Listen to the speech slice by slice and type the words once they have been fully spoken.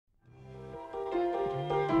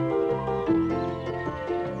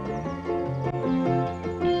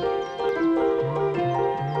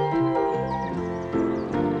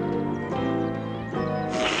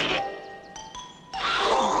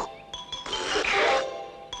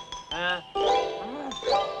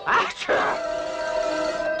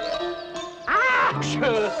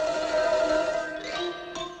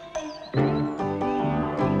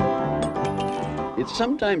It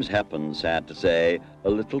sometimes happens, sad to say, a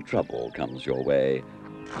little trouble comes your way.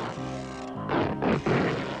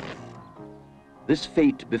 This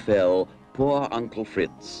fate befell poor Uncle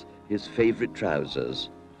Fritz. His favorite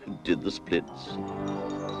trousers did the splits.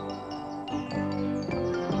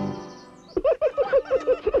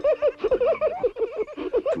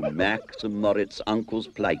 To Max and Moritz, Uncle's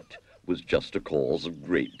plight was just a cause of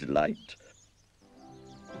great delight.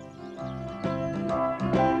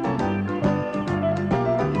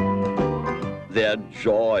 Their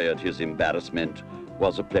joy at his embarrassment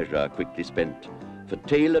was a pleasure quickly spent. For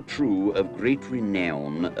tailor true of great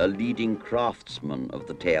renown, a leading craftsman of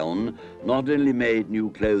the town, not only made new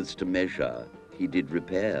clothes to measure, he did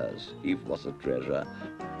repairs. He was a treasure.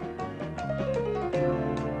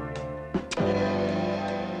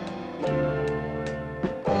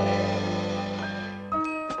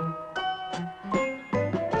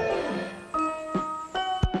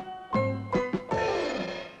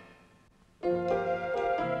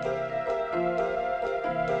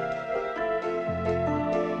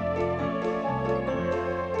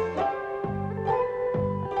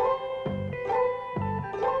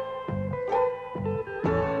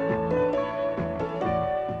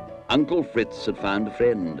 Uncle Fritz had found a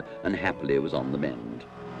friend and happily was on the mend.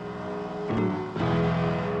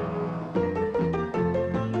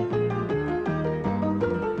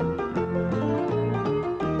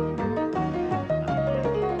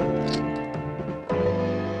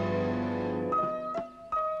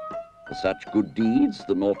 For such good deeds,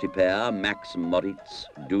 the naughty pair, Max and Moritz,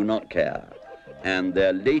 do not care. And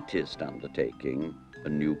their latest undertaking, a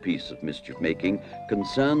new piece of mischief-making,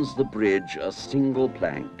 concerns the bridge, a single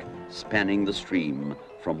plank, spanning the stream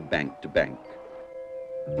from bank to bank.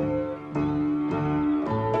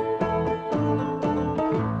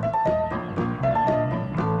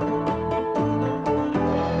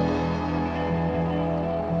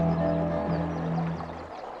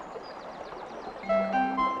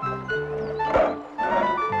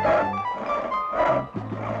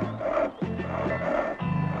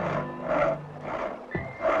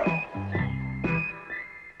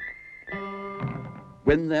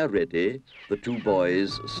 When they're ready, the two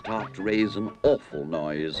boys start to raise an awful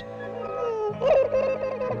noise.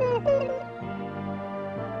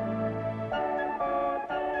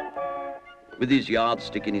 With his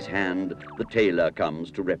yardstick in his hand, the tailor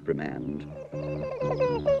comes to reprimand.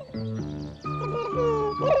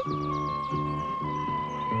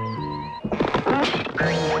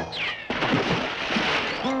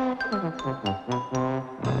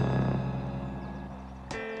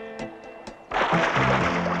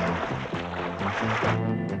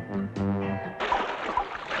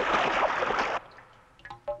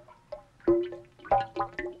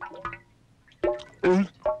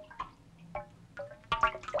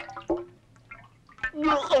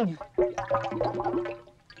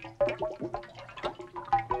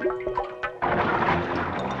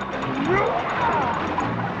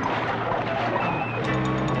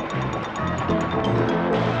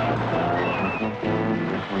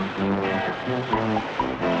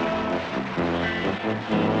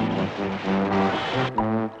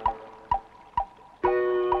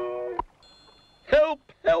 Help!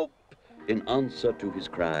 Help! In answer to his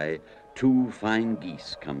cry, two fine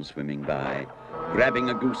geese come swimming by. Grabbing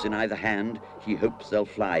a goose in either hand, he hopes they'll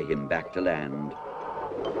fly him back to land.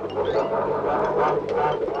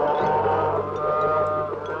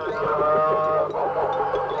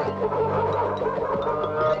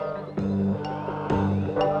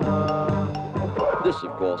 This,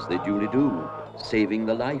 of course, they duly do, saving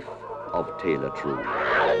the life of Tailor True.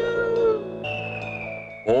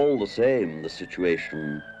 All the same, the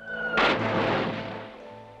situation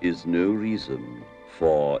is no reason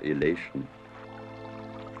for elation.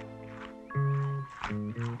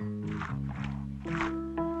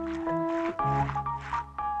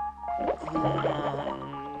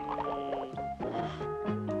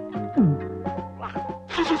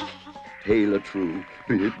 Tailor True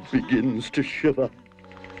begins to shiver.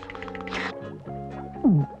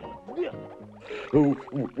 Oh,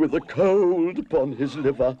 with a cold upon his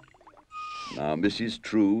liver. Now Mrs.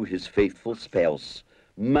 True, his faithful spouse,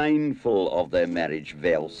 mindful of their marriage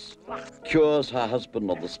vows, cures her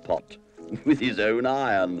husband on the spot with his own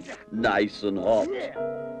iron, nice and hot.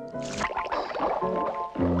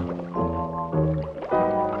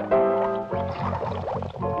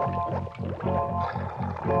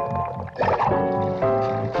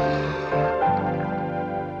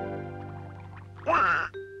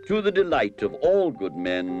 To the delight of all good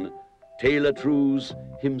men, Tailor True's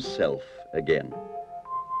himself again.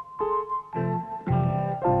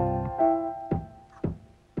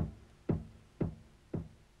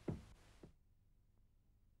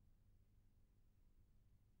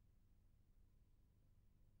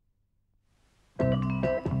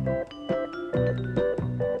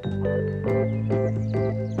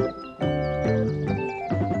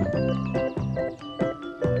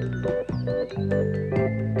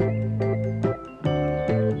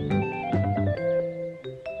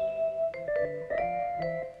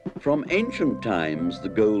 From ancient times, the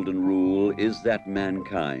golden rule is that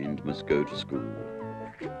mankind must go to school.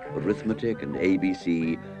 Arithmetic and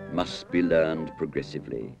ABC must be learned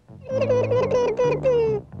progressively.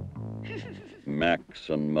 Max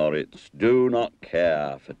and Moritz do not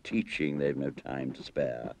care for teaching, they've no time to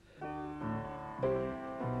spare.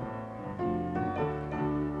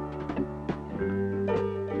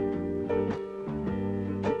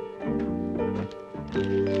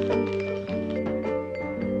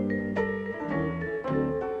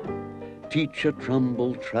 Teacher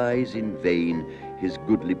Trumbull tries in vain his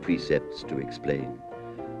goodly precepts to explain,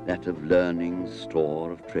 that of learning's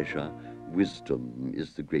store of treasure, wisdom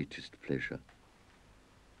is the greatest pleasure.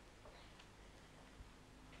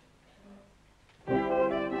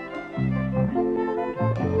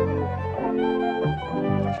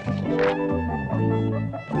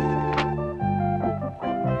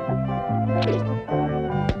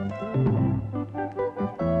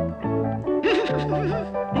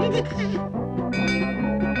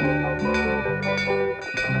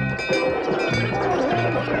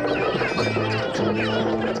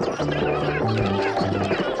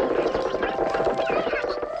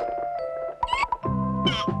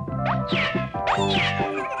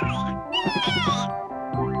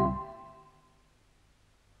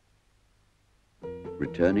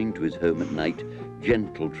 Returning to his home at night,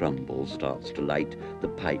 gentle Trumbull starts to light the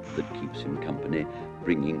pipe that keeps him company,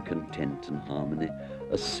 bringing content and harmony.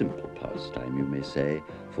 A simple pastime, you may say,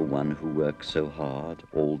 for one who works so hard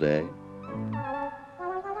all day.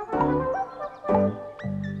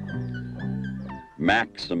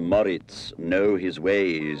 Max and Moritz know his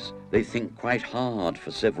ways. They think quite hard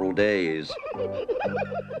for several days.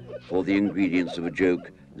 For the ingredients of a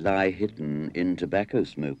joke lie hidden in tobacco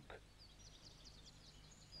smoke.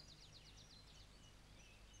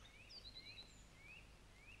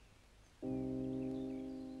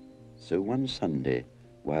 So one Sunday,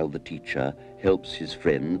 while the teacher helps his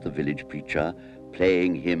friend, the village preacher,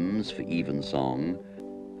 playing hymns for evensong,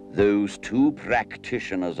 those two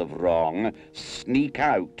practitioners of wrong sneak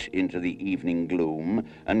out into the evening gloom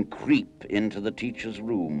and creep into the teacher's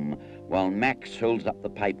room, while Max holds up the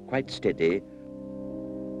pipe quite steady.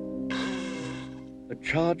 A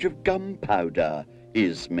charge of gunpowder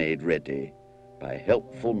is made ready. By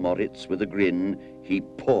helpful Moritz with a grin, he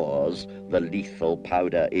pours the lethal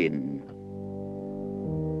powder in.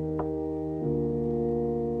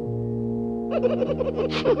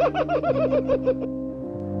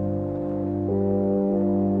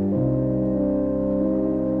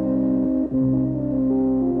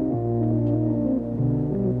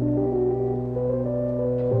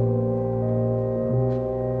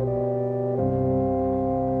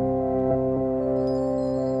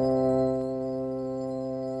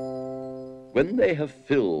 When they have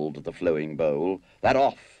filled the flowing bowl, they're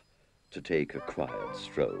off to take a quiet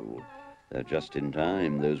stroll. They're just in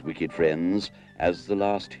time, those wicked friends. As the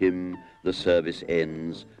last hymn, the service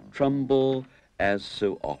ends, Trumbull, as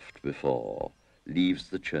so oft before, leaves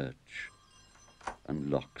the church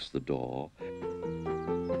and locks the door.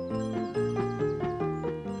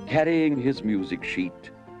 Carrying his music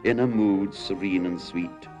sheet, in a mood serene and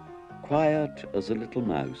sweet, quiet as a little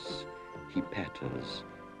mouse, he patters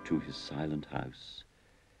to his silent house.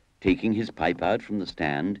 Taking his pipe out from the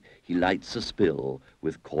stand, he lights a spill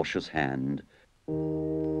with cautious hand,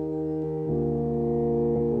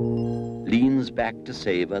 leans back to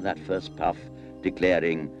savor that first puff,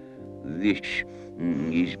 declaring, "This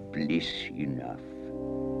is bliss enough."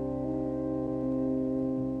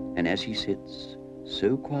 And as he sits,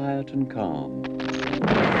 so quiet and calm,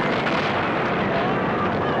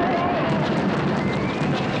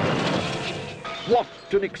 what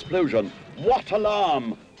an explosion! What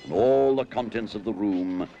alarm! And all the contents of the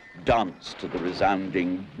room dance to the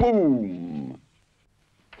resounding boom.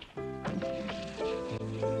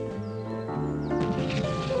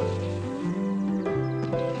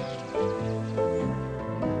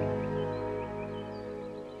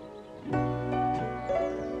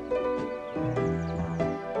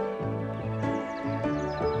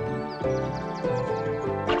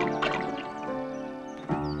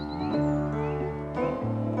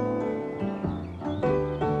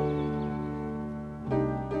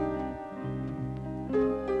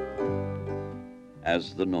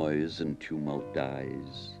 As the noise and tumult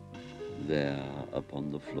dies, there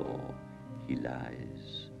upon the floor he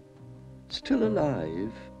lies, still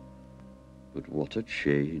alive. But what a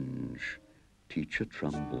change! Teacher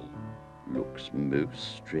Trumbull looks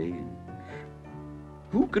most strange.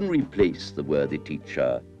 Who can replace the worthy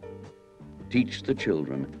teacher? Teach the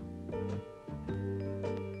children.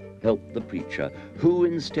 Help the preacher, who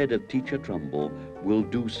instead of Teacher Trumbull will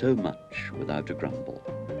do so much without a grumble.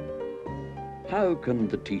 How can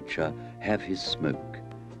the teacher have his smoke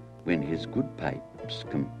when his good pipes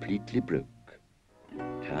completely broke?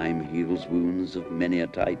 Time heals wounds of many a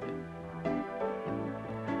type,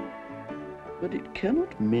 but it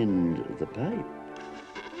cannot mend the pipe.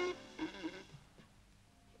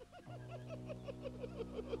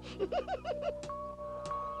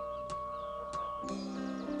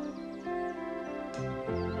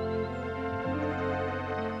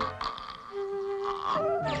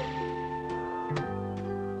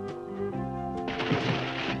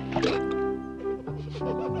 Good.